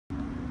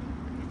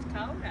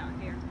cold out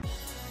here.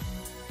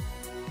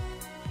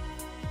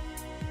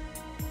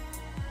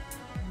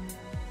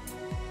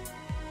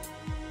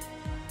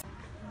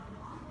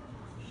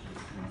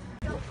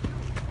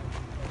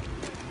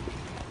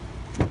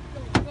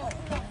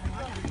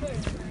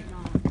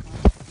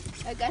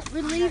 I guess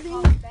we're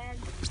leaving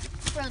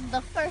for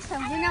the first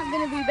time. We're not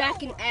gonna be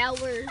back in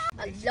hours.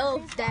 I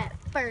love that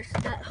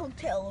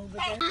hotel over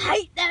there. I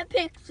hate that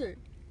picture.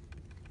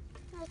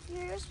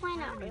 You're just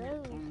playing out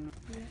road.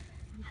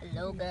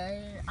 Hello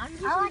guys. I'm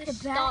I like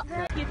the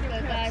background. Okay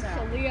guys,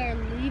 so we are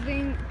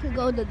leaving to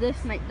go to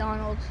this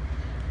McDonald's.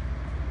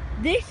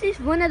 This is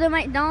one of the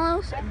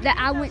McDonald's that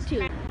I went to.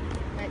 Like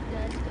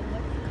guys, the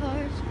electric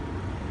cars.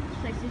 This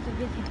place is a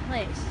busy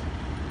place.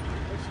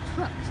 There's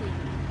trucks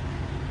even.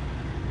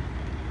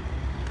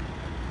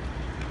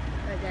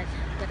 Alright guys,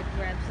 gotta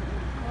grab something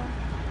in the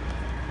car.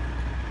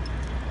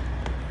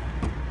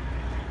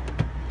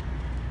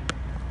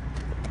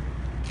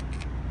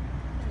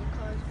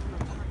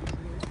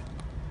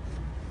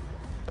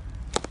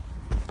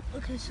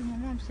 Okay, so my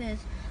mom says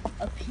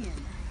a pin.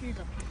 Here's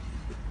a pin.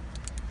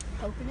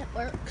 Hoping it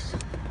works.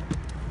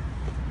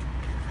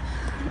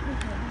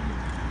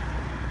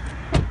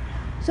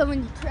 So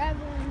when you're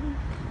traveling,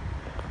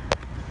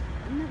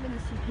 I'm not gonna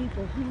see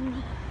people here.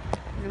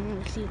 And I'm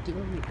gonna see if they go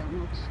to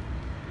McDonald's.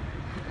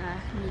 I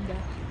need to know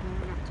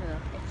not to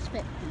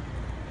expect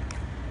people.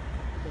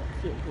 To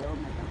see if they go to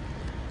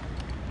McDonald's.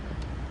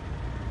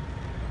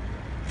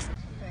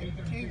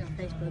 Carried on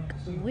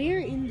Facebook. We're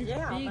in this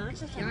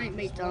big giant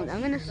McDonald's.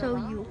 I'm gonna show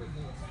you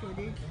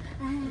footage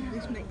of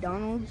this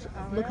McDonald's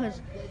because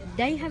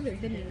they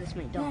haven't been in this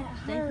McDonald's.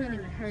 They've not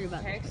even heard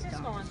about this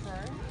McDonald's.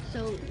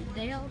 So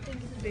they all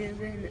think it's better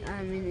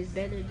than it's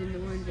better than the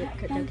ones at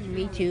Kentucky.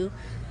 Me too.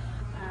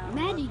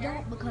 Maddie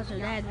don't because her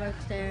dad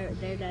works there.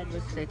 Their dad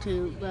works there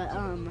too. But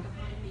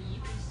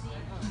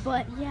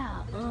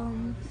yeah.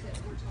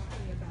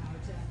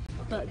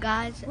 But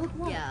guys,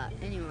 yeah.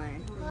 Anyway,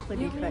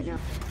 footage right now.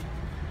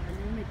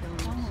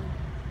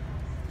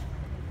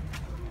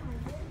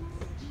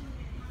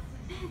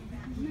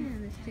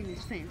 Man, this thing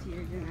is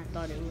fancier than I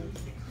thought it was.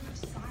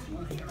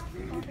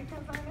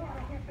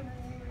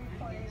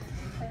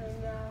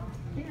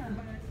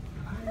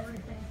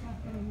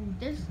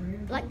 There's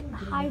like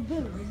high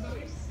booths.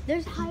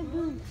 There's high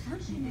booths.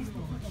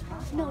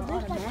 No,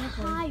 there's like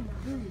high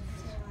booths.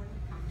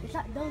 It's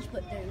not those,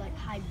 but they're like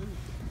high booths.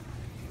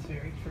 It's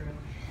very true.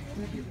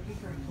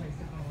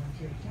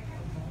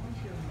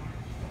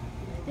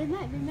 There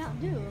might be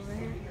Mountain Dew over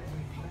here.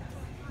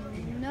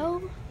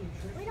 No?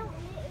 We don't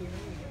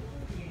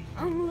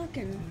I'm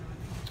looking.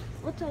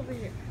 What's over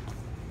here?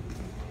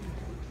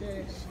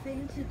 There's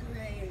fancy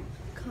grape,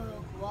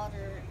 Coke,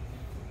 water.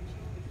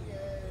 Yeah,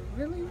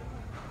 really?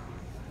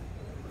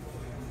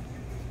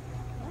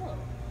 Oh.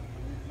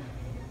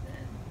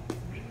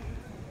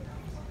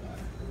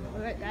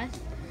 Alright guys.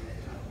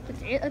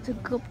 That's it. That's a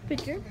couple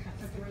picture.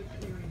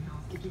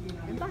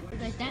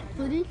 Like that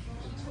footage.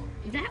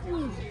 That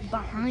was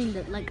behind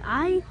it. Like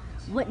I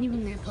wasn't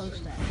even gonna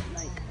post that.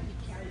 Like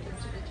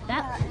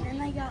that. and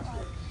then I got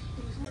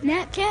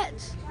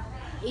Snapchat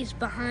is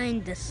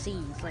behind the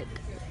scenes. Like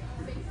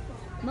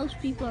most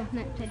people on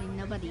Snapchat,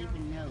 nobody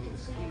even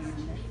knows. And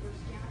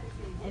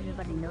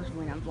everybody knows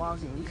when I'm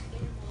vlogging.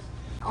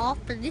 All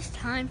for this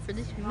time for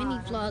this mini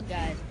vlog,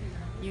 guys.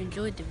 If you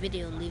enjoyed the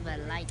video, leave a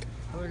like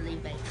or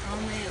leave a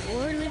comment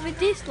or leave a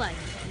dislike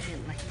if you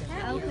didn't like the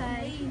video.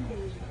 okay.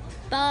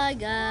 Bye,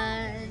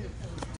 guys.